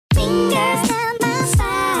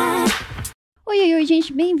Oi,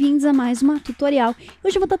 gente, bem-vindos a mais uma tutorial.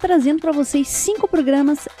 Hoje eu vou estar trazendo para vocês 5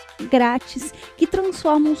 programas grátis que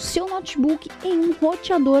transformam o seu notebook em um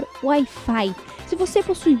roteador Wi-Fi. Se você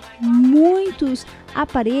possui muitos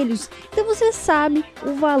aparelhos, então você sabe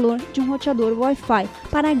o valor de um roteador Wi-Fi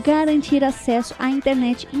para garantir acesso à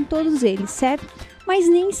internet em todos eles, certo? Mas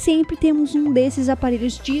nem sempre temos um desses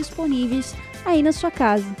aparelhos disponíveis aí na sua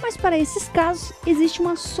casa. Mas para esses casos, existe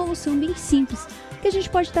uma solução bem simples, que a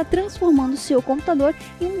gente pode estar transformando o seu computador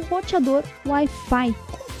em um roteador Wi-Fi.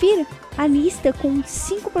 Confira a lista com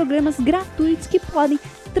 5 programas gratuitos que podem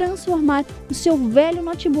transformar o seu velho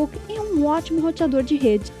notebook em um ótimo roteador de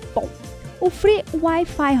rede. Bom, o Free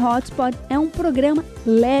Wi-Fi Hotspot é um programa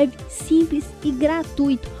leve, simples e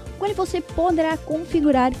gratuito, com ele você poderá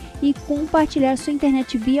configurar e compartilhar sua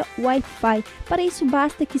internet via Wi-Fi. Para isso,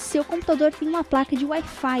 basta que seu computador tenha uma placa de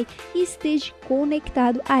Wi-Fi e esteja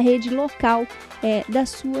conectado à rede local da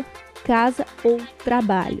sua casa ou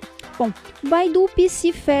trabalho. Bom, o Baidu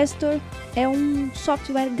PC Faster é um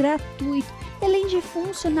software gratuito. Além de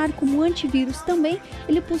funcionar como antivírus, também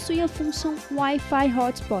ele possui a função Wi-Fi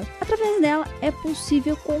Hotspot. Através dela é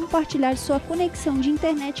possível compartilhar sua conexão de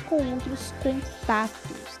internet com outros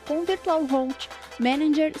contatos. Com o Virtual Route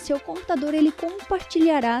Manager, seu computador ele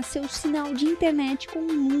compartilhará seu sinal de internet com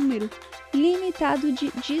um número limitado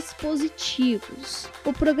de dispositivos.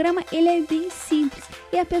 O programa ele é bem simples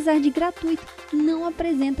e, apesar de gratuito, não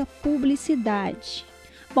apresenta publicidade.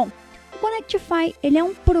 Bom, o Connectify ele é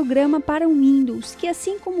um programa para o Windows que,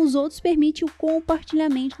 assim como os outros, permite o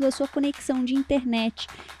compartilhamento da sua conexão de internet.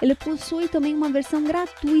 Ele possui também uma versão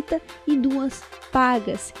gratuita e 2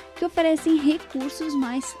 pagas, que oferecem recursos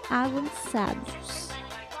mais avançados.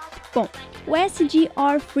 Bom, o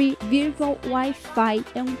SDR Free Virtual Wi-Fi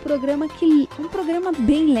é um programa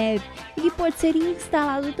bem leve e que pode ser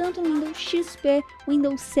instalado tanto no Windows XP,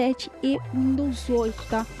 Windows 7 e Windows 8,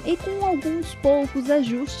 tá? E com alguns poucos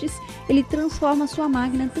ajustes, ele transforma sua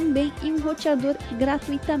máquina também em um roteador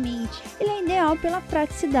gratuitamente. Ele é ideal pela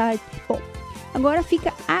praticidade. Bom, agora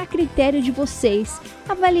fica a critério de vocês.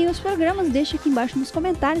 Avaliem os programas, deixa aqui embaixo nos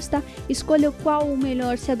comentários, tá? Escolha qual o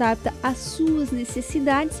melhor se adapta às suas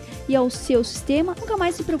necessidades e ao seu sistema. Nunca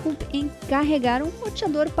mais se preocupe em carregar um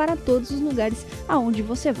roteador para todos os lugares aonde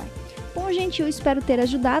você vai. Bom, gente, eu espero ter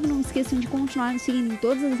ajudado. Não esqueçam de continuar nos seguindo em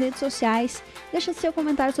todas as redes sociais. Deixa seu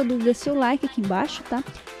comentário, sua dúvida, seu like aqui embaixo, tá?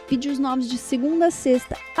 Vídeos novos de segunda a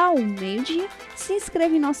sexta ao meio-dia. Se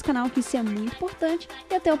inscreve em nosso canal, que isso é muito importante.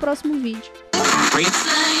 E até o próximo vídeo.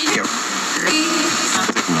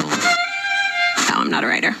 No, I'm not a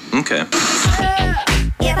writer. Okay.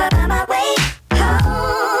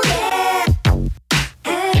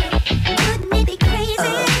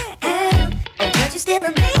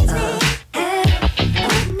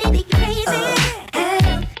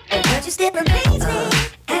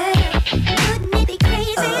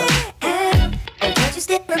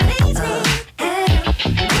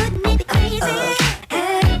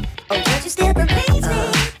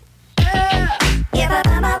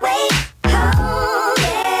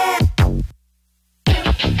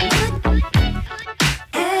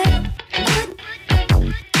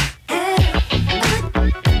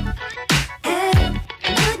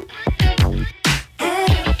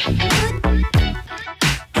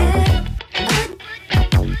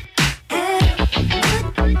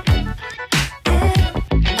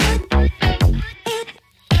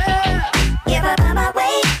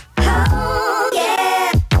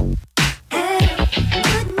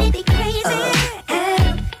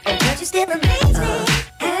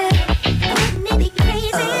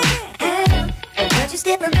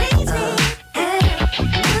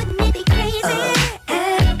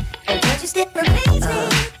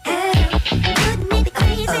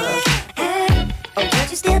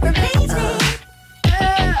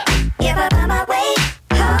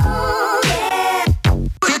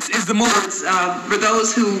 For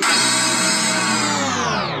those who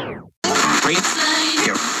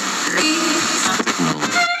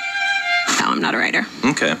No, I'm not a writer.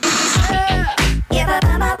 Okay.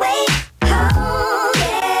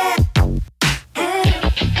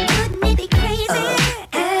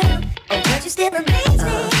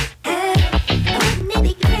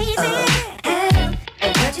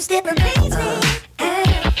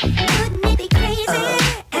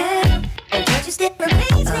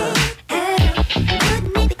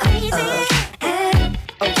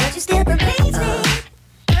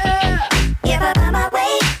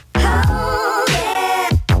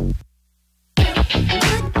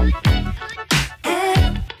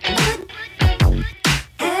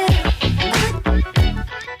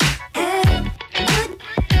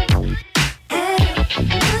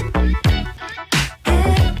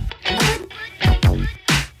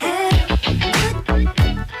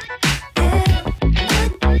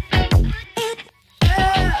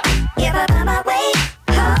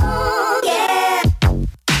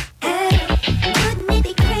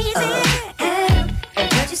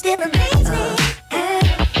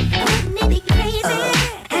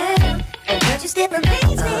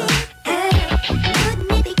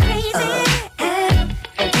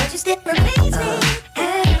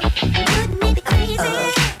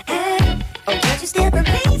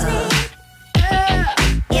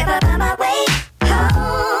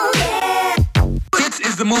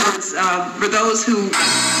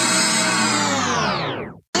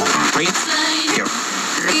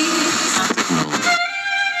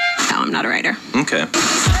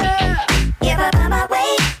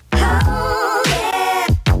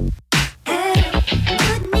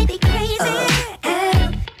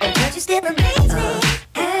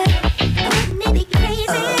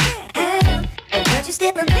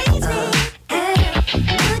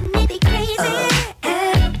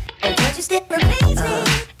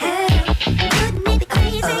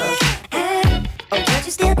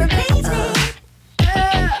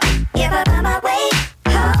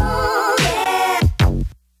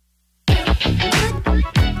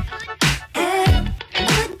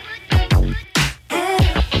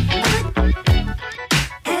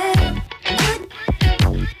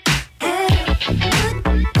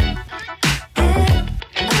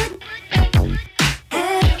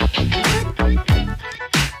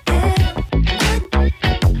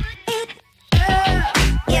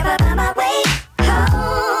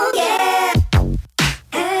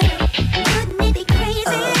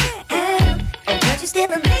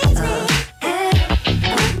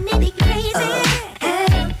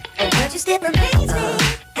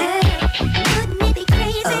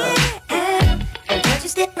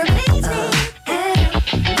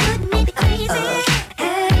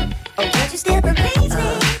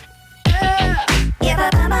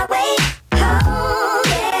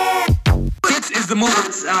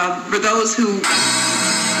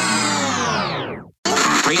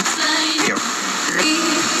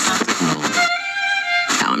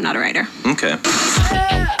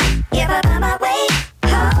 If I find my way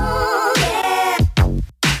home, yeah.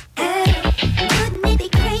 Wouldn't it be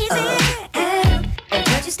crazy?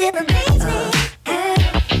 But you still amaze me.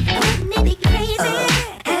 Wouldn't it be crazy?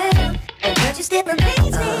 But you still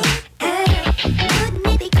amaze me. Wouldn't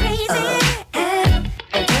it be crazy?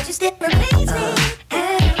 But you still amaze me.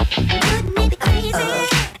 Wouldn't it be crazy?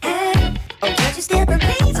 But you still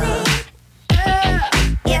amaze me.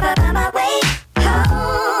 If I find my way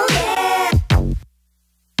home, yeah.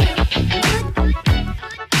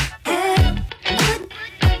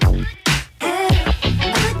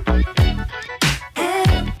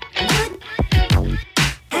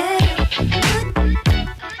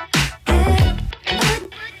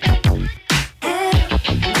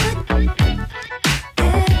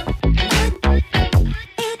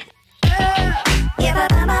 If I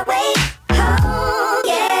find my way home,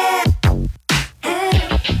 yeah.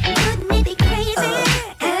 Wouldn't it be crazy?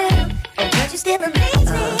 But you still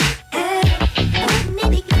amaze me. Wouldn't it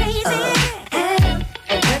be crazy?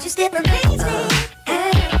 But you still amaze me.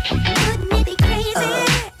 Wouldn't it be crazy?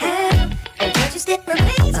 But you still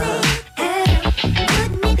amaze me.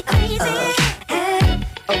 Wouldn't it be crazy?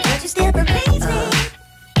 But you still amaze me.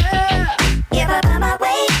 If I find my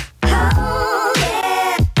way home,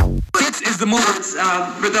 yeah. This is the movement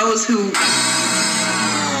for those who.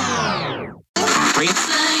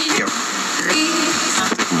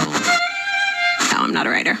 No, I'm not a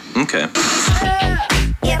writer. Okay.